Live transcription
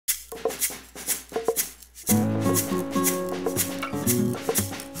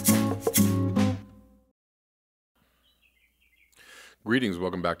Greetings,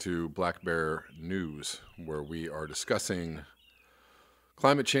 welcome back to Black Bear News, where we are discussing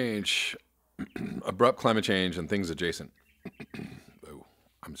climate change, abrupt climate change, and things adjacent. Oh,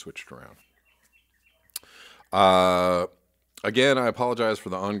 I'm switched around. Again, I apologize for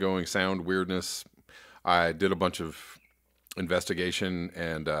the ongoing sound weirdness. I did a bunch of investigation,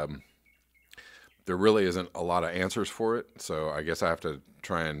 and there really isn't a lot of answers for it, so I guess I have to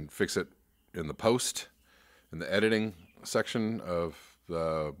try and fix it in the post, in the editing section of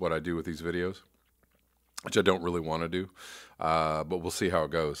what I do with these videos, which I don't really want to do, but we'll see how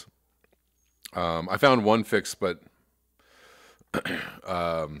it goes. I found one fix, but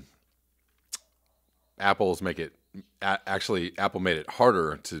Apple made it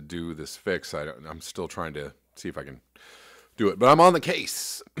harder to do this fix. I'm still trying to see if I can do it, but I'm on the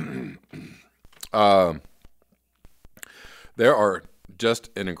case. There are just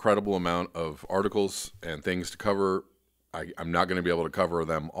an incredible amount of articles and things to cover. I'm not going to be able to cover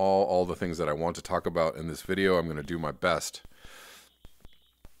them all the things that I want to talk about in this video. I'm going to do my best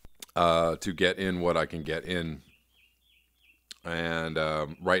to get in what I can get in. And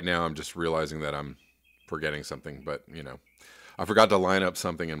right now I'm just realizing that I'm forgetting something, but you know, I forgot to line up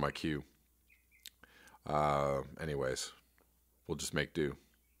something in my queue. Anyways, we'll just make do.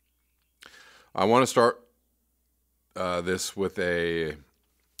 I want to start this with a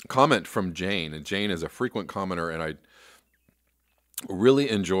comment from Jane, and Jane is a frequent commenter, and I really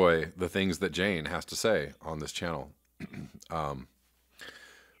enjoy the things that Jane has to say on this channel.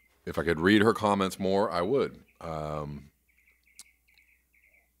 If I could read her comments more, I would.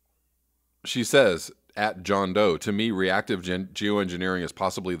 She says, at John Doe, to me, reactive geoengineering is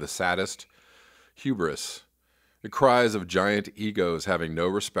possibly the saddest hubris. It cries of giant egos having no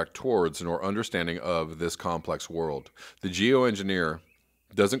respect towards nor understanding of this complex world. The geoengineer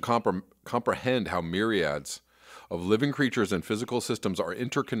doesn't comprehend how myriads of living creatures and physical systems are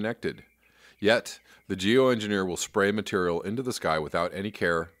interconnected. Yet, the geoengineer will spray material into the sky without any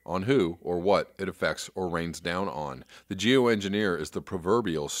care on who or what it affects or rains down on. The geoengineer is the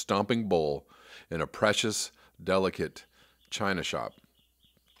proverbial stomping bull in a precious, delicate china shop.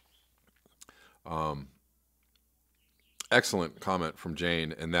 Excellent comment from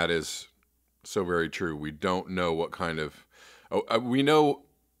Jane, and that is so very true. We don't know what kind of... we know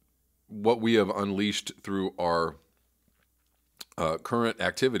what we have unleashed through our current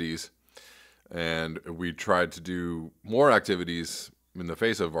activities, and we tried to do more activities in the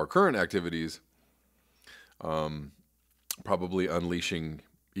face of our current activities, probably unleashing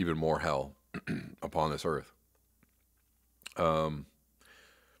even more hell upon this earth.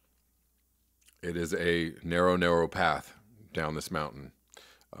 It is a narrow path down this mountain,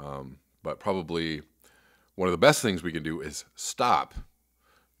 but probably one of the best things we can do is stop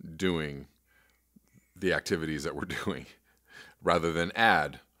doing the activities that we're doing rather than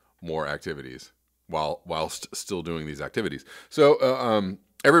add more activities whilst still doing these activities. So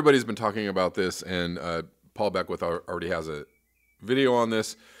everybody's been talking about this, and Paul Beckwith already has a video on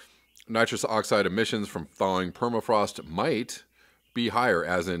this. Nitrous oxide emissions from thawing permafrost might be higher,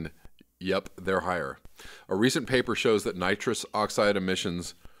 as in, yep, they're higher. A recent paper shows that nitrous oxide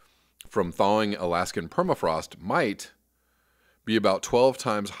emissions from thawing Alaskan permafrost might be about 12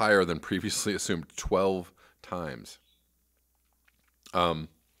 times higher than previously assumed. 12 times. So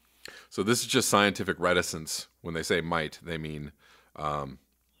this is just scientific reticence. When they say might, they mean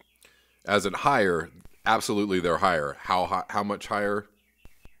as in higher. Absolutely, they're higher. How much higher?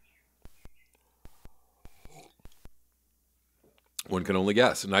 One can only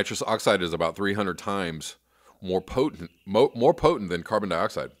guess. Nitrous oxide is about 300 times more potent than carbon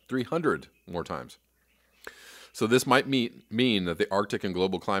dioxide. 300 more times. So this might mean that the Arctic and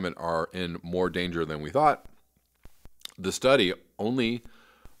global climate are in more danger than we thought. The study only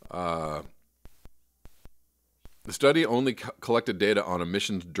collected data on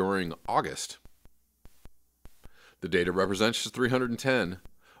emissions during August. The data represents just 310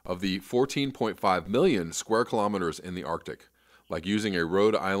 of the 14.5 million square kilometers in the Arctic, like using a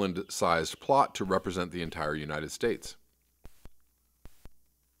Rhode Island-sized plot to represent the entire United States.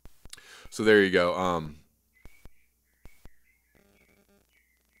 So there you go.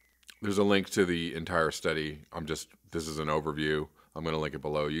 There's a link to the entire study. This is an overview. I'm going to link it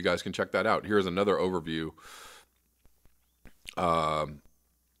below. You guys can check that out. Here's another overview.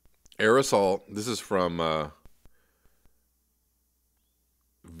 Aerosol, this is from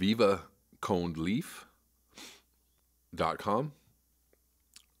VivaCondleaf.com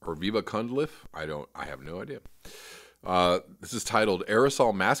or Viva Cundleaf. I have no idea. This is titled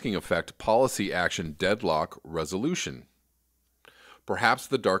Aerosol Masking Effect Policy Action Deadlock Resolution. Perhaps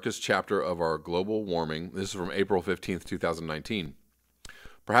the darkest chapter of our global warming, this is from April 15th, 2019.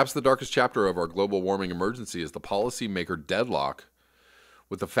 Perhaps the darkest chapter of our global warming emergency is the policymaker deadlock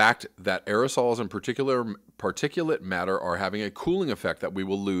with the fact that aerosols and particulate matter are having a cooling effect that we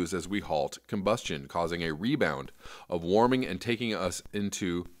will lose as we halt combustion, causing a rebound of warming and taking us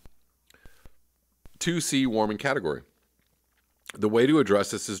into 2C warming category. The way to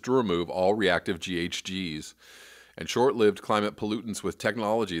address this is to remove all reactive GHGs and short-lived climate pollutants with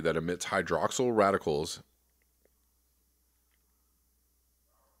technology that emits hydroxyl radicals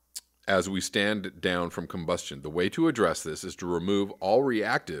as we stand down from combustion. The way to address this is to remove all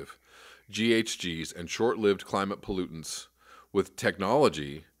reactive GHGs and short-lived climate pollutants with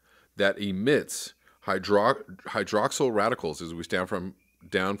technology that emits hydroxyl radicals as we stand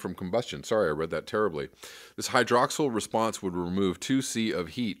down from combustion. Sorry, I read that terribly. This hydroxyl response would remove 2C of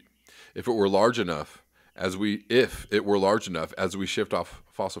heat if it were large enough as we shift off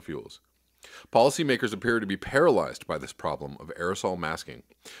fossil fuels. Policymakers appear to be paralyzed by this problem of aerosol masking.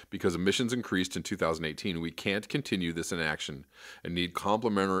 Because emissions increased in 2018, we can't continue this inaction and need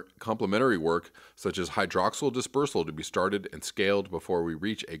complementary work such as hydroxyl dispersal to be started and scaled before we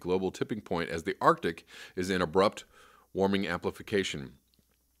reach a global tipping point as the Arctic is in abrupt warming amplification.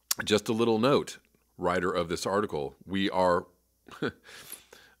 Just a little note, writer of this article, we have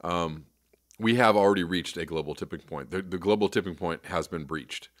already reached a global tipping point. The global tipping point has been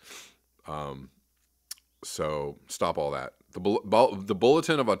breached. So stop all that. The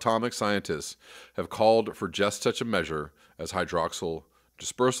Bulletin of Atomic Scientists have called for just such a measure as hydroxyl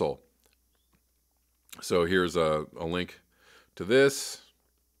dispersal. So here's a link to this.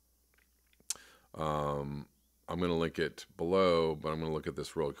 I'm going to link it below, but I'm going to look at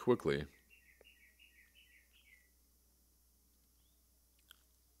this real quickly.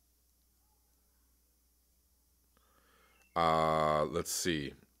 Let's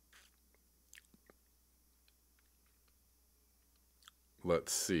see.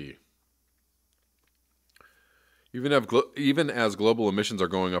 Even as global emissions are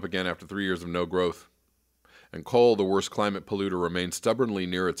going up again after 3 years of no growth, and coal, the worst climate polluter, remains stubbornly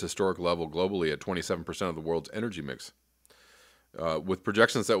near its historic level globally at 27% of the world's energy mix, with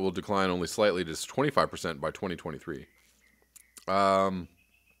projections that will decline only slightly to 25% by 2023.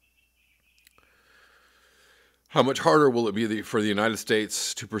 How much harder will it be for the United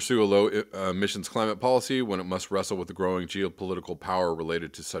States to pursue a low-emissions climate policy when it must wrestle with the growing geopolitical power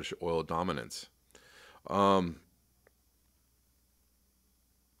related to such oil dominance?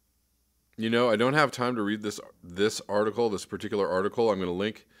 You know, I don't have time to read this particular article. I'm going to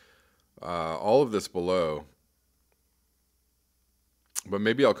link all of this below. But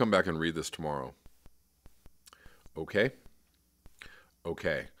maybe I'll come back and read this tomorrow. Okay?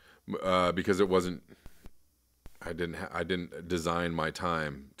 Okay. Because it wasn't... I didn't design my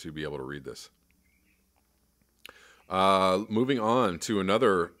time to be able to read this. Moving on to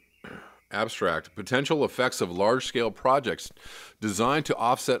another abstract, potential effects of large-scale projects designed to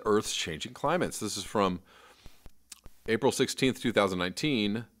offset Earth's changing climates. This is from April 16th,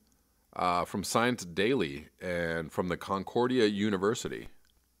 2019, from Science Daily and from the Concordia University.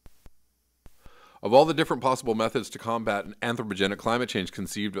 Of all the different possible methods to combat anthropogenic climate change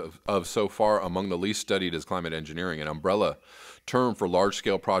conceived of so far, among the least studied is climate engineering, an umbrella term for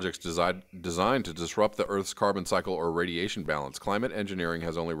large-scale projects designed to disrupt the Earth's carbon cycle or radiation balance. Climate engineering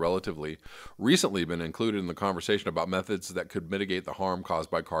has only relatively recently been included in the conversation about methods that could mitigate the harm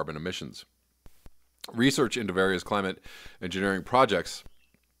caused by carbon emissions. Research into various climate engineering projects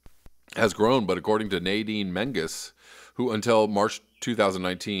has grown, but according to Nadine Menges, who until March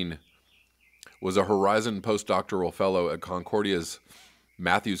 2019 was a Horizon postdoctoral fellow at Concordia's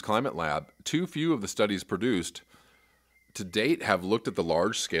Matthews Climate Lab, too few of the studies produced to date have looked at the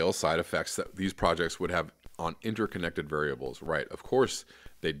large-scale side effects that these projects would have on interconnected variables. Right, of course,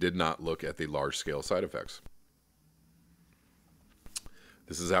 they did not look at the large-scale side effects.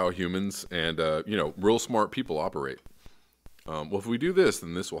 This is how humans and, real smart people operate. Well, if we do this,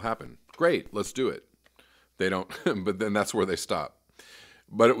 then this will happen. Great, let's do it. They don't, but then that's where they stop.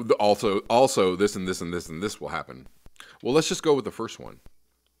 But also this and this and this and this will happen. Well, let's just go with the first one.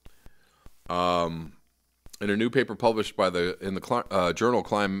 In a new paper published in the journal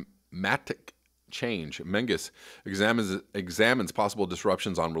Climatic Change, Menges examines possible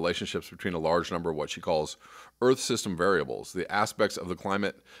disruptions on relationships between a large number of what she calls Earth system variables. The aspects of the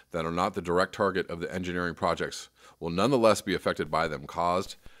climate that are not the direct target of the engineering projects will nonetheless be affected by them,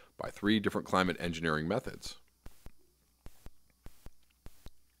 caused by 3 different climate engineering methods.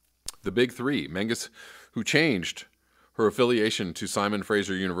 The big 3, Menges, who changed her affiliation to Simon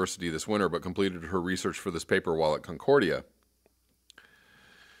Fraser University this winter, but completed her research for this paper while at Concordia.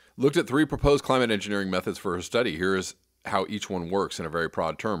 Looked at 3 proposed climate engineering methods for her study. Here is how each one works in a very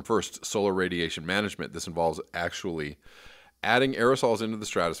broad term. First, solar radiation management. This involves actually adding aerosols into the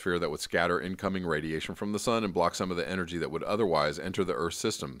stratosphere that would scatter incoming radiation from the sun and block some of the energy that would otherwise enter the Earth's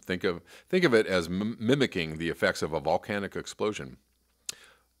system. Think of it as mimicking the effects of a volcanic explosion.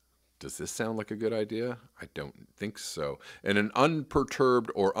 Does this sound like a good idea? I don't think so. In an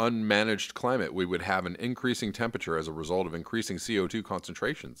unperturbed or unmanaged climate, we would have an increasing temperature as a result of increasing CO2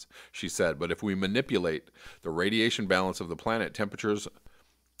 concentrations, she said. But if we manipulate the radiation balance of the planet, temperatures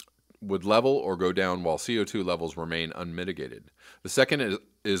would level or go down while CO2 levels remain unmitigated. The second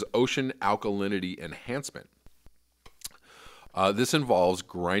is ocean alkalinity enhancement. This involves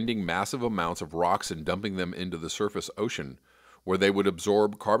grinding massive amounts of rocks and dumping them into the surface ocean, where they would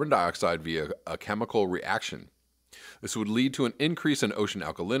absorb carbon dioxide via a chemical reaction. This would lead to an increase in ocean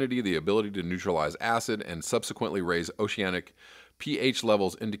alkalinity, the ability to neutralize acid, and subsequently raise oceanic pH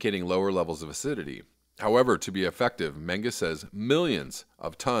levels, indicating lower levels of acidity. However, to be effective, Menges says millions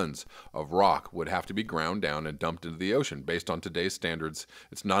of tons of rock would have to be ground down and dumped into the ocean. Based on today's standards,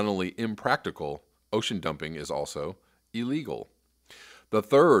 it's not only impractical, ocean dumping is also illegal. The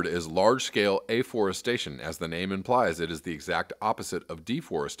third is large-scale afforestation. As the name implies, it is the exact opposite of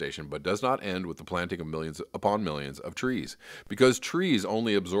deforestation, but does not end with the planting of millions upon millions of trees. Because trees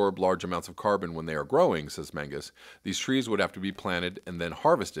only absorb large amounts of carbon when they are growing, says Menges, these trees would have to be planted and then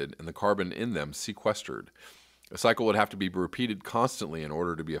harvested, and the carbon in them sequestered. A cycle would have to be repeated constantly in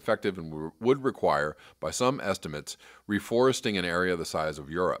order to be effective and would require, by some estimates, reforesting an area the size of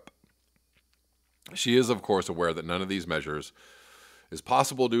Europe. She is, of course, aware that none of these measures is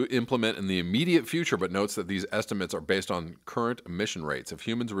possible to implement in the immediate future, but notes that these estimates are based on current emission rates. If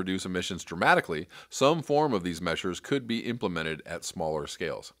humans reduce emissions dramatically, some form of these measures could be implemented at smaller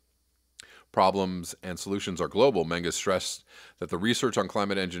scales. Problems and solutions are global. Menges stressed that the research on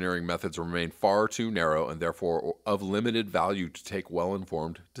climate engineering methods remain far too narrow and therefore of limited value to take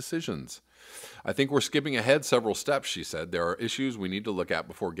well-informed decisions. I think we're skipping ahead several steps, she said. There are issues we need to look at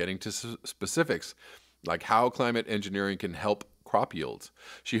before getting to specifics, like how climate engineering can help crop yields.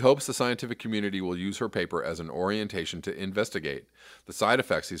 She hopes the scientific community will use her paper as an orientation to investigate the side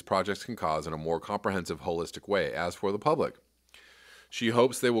effects these projects can cause in a more comprehensive, holistic way. As for the public, she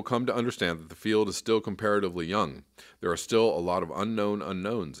hopes they will come to understand that the field is still comparatively young. There are still a lot of unknown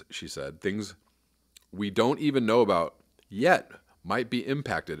unknowns, she said. Things we don't even know about yet might be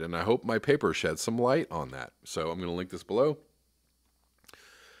impacted, and I hope my paper sheds some light on that. So I'm going to link this below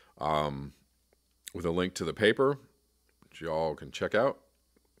with a link to the paper, which y'all can check out.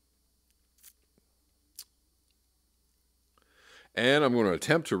 And I'm going to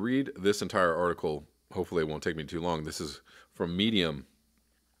attempt to read this entire article. Hopefully it won't take me too long. This is from Medium,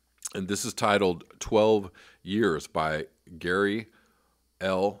 and this is titled 12 Years by Gary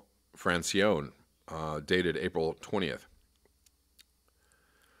L. Francione, dated April 20th.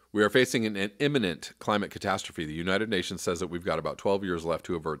 We are facing an imminent climate catastrophe. The United Nations says that we've got about 12 years left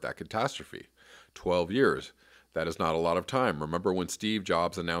to avert that catastrophe. 12 years. That is not a lot of time. Remember when Steve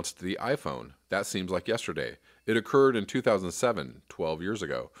Jobs announced the iPhone? That seems like yesterday. It occurred in 2007, 12 years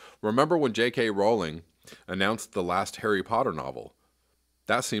ago. Remember when J.K. Rowling announced the last Harry Potter novel?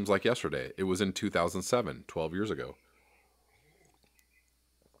 That seems like yesterday. It was in 2007, 12 years ago.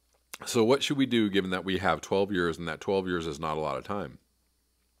 So what should we do given that we have 12 years and that 12 years is not a lot of time?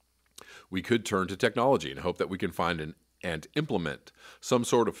 We could turn to technology and hope that we can find and implement some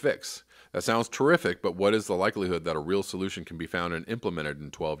sort of fix. That sounds terrific, but what is the likelihood that a real solution can be found and implemented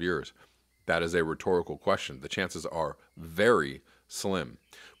in 12 years? That is a rhetorical question. The chances are very slim.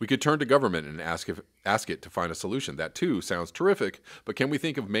 We could turn to government and ask it to find a solution. That too sounds terrific, but can we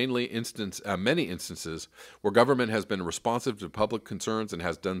think of many instances where government has been responsive to public concerns and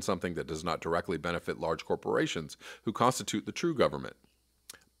has done something that does not directly benefit large corporations who constitute the true government?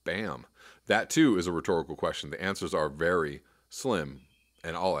 Bam. That too is a rhetorical question. The answers are very slim,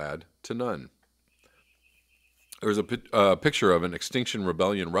 and I'll add to none. There's a picture of an Extinction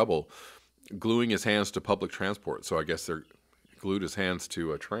Rebellion rebel gluing his hands to public transport. So I guess they're glued his hands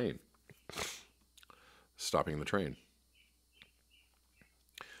to a train, stopping the train.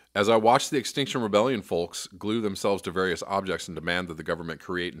 As I watched the Extinction Rebellion folks glue themselves to various objects and demand that the government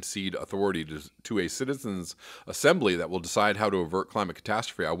create and cede authority to a citizens' assembly that will decide how to avert climate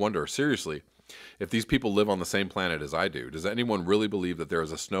catastrophe, I wonder, seriously, if these people live on the same planet as I do. Does anyone really believe that there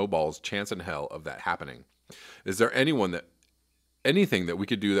is a snowball's chance in hell of that happening? Is there anything that we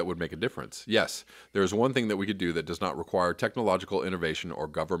could do that would make a difference? Yes, there is one thing that we could do that does not require technological innovation or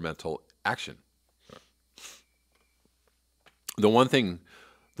governmental action. The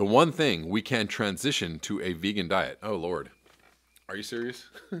one thing we can transition to a vegan diet. Oh Lord, are you serious?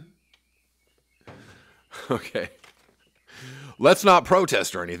 Okay, let's not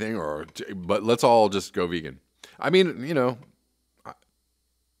protest or anything, but let's all just go vegan. I mean, you know,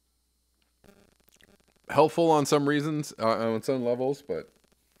 helpful on some reasons, on some levels, but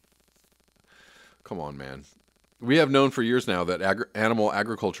come on, man. We have known for years now that animal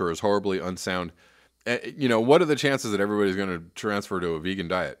agriculture is horribly unsound. You know, what are the chances that everybody's going to transfer to a vegan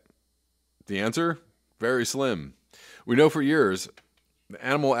diet? The answer? Very slim. We know for years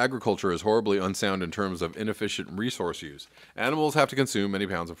animal agriculture is horribly unsound in terms of inefficient resource use. Animals have to consume many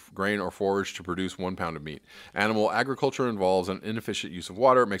pounds of grain or forage to produce 1 pound of meat. Animal agriculture involves an inefficient use of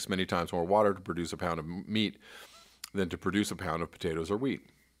water. It makes many times more water to produce a pound of meat than to produce a pound of potatoes or wheat.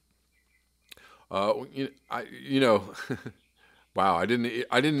 You know, wow, I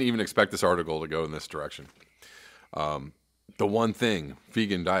didn't even expect this article to go in this direction. The one thing,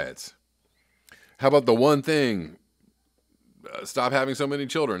 vegan diets. How about the one thing, stop having so many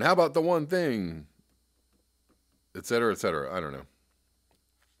children? How about the one thing, et cetera, et cetera? I don't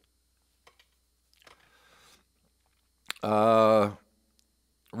know.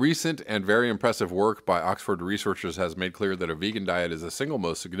 Recent and very impressive work by Oxford researchers has made clear that a vegan diet is the single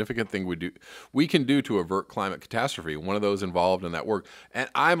most significant thing we can do to avert climate catastrophe. One of those involved in that work, and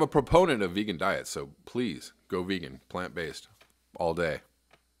I'm a proponent of vegan diets, so please go vegan, plant-based, all day.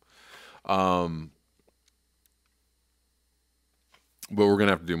 But we're going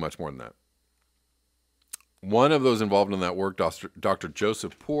to have to do much more than that. One of those involved in that work, Dr.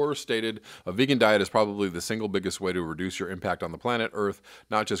 Joseph Poor, stated, a vegan diet is probably the single biggest way to reduce your impact on the planet Earth,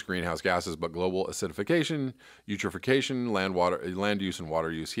 not just greenhouse gases, but global acidification, eutrophication, land use, and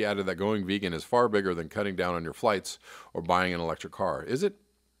water use. He added that going vegan is far bigger than cutting down on your flights or buying an electric car. Is it?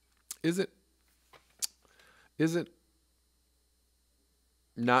 Is it? Is it?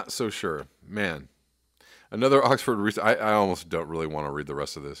 Not so sure. Man. Another Oxford research, I almost don't really want to read the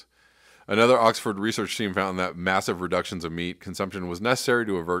rest of this. Another Oxford research team found that massive reductions of meat consumption was necessary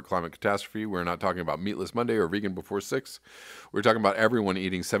to avert climate catastrophe. We're not talking about Meatless Monday or vegan before 6. We're talking about everyone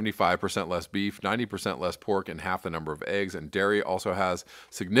eating 75% less beef, 90% less pork, and half the number of eggs. And dairy also has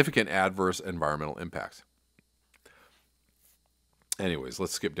significant adverse environmental impacts. Anyways,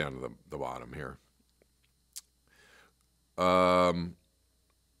 let's skip down to the bottom here.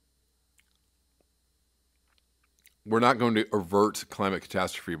 We're not going to avert climate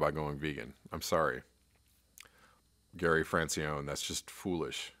catastrophe by going vegan. I'm sorry. Gary Francione, that's just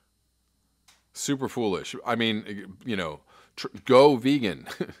foolish. Super foolish. I mean, you know, go vegan.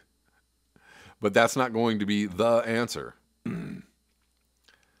 But that's not going to be the answer.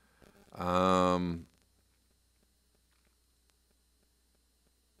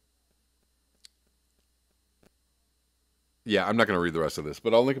 Yeah, I'm not going to read the rest of this,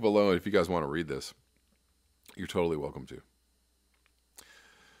 but I'll link it below if you guys want to read this. You're totally welcome to.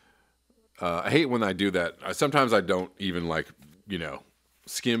 I hate when I do that. Sometimes I don't even, like, you know,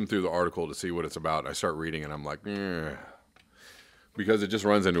 skim through the article to see what it's about. I start reading and I'm like, because it just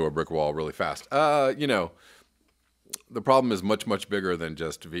runs into a brick wall really fast. You know, the problem is much, much bigger than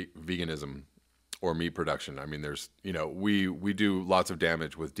just veganism or meat production. I mean, there's, you know, we do lots of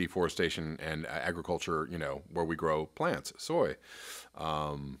damage with deforestation and agriculture, you know, where we grow plants, soy,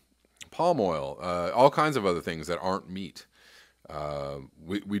 palm oil, all kinds of other things that aren't meat.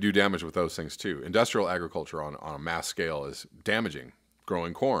 We do damage with those things too. Industrial agriculture on a mass scale is damaging.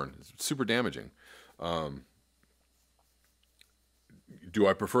 Growing corn is super damaging. Do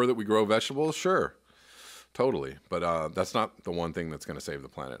I prefer that we grow vegetables? Sure, totally. But that's not the one thing that's going to save the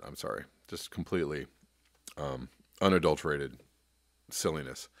planet. I'm sorry. Just completely unadulterated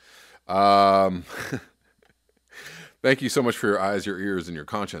silliness. Thank you so much for your eyes, your ears, and your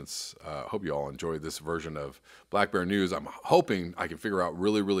conscience. Hope you all enjoyed this version of Black Bear News. I'm hoping I can figure out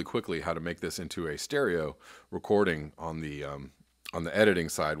really, really quickly how to make this into a stereo recording on the editing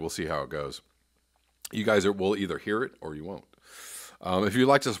side. We'll see how it goes. You guys will either hear it or you won't. If you'd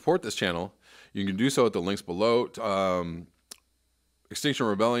like to support this channel, you can do so at the links below. Extinction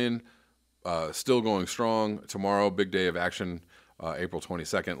Rebellion, still going strong. Tomorrow, big day of action. April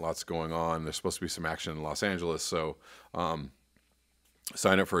 22nd, lots going on. There's supposed to be some action in Los Angeles, so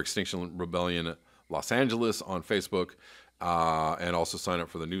sign up for Extinction Rebellion Los Angeles on Facebook, and also sign up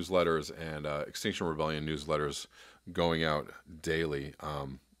for the newsletters and Extinction Rebellion newsletters going out daily.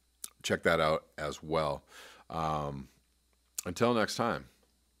 Check that out as well. Until next time,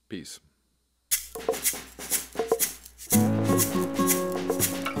 peace.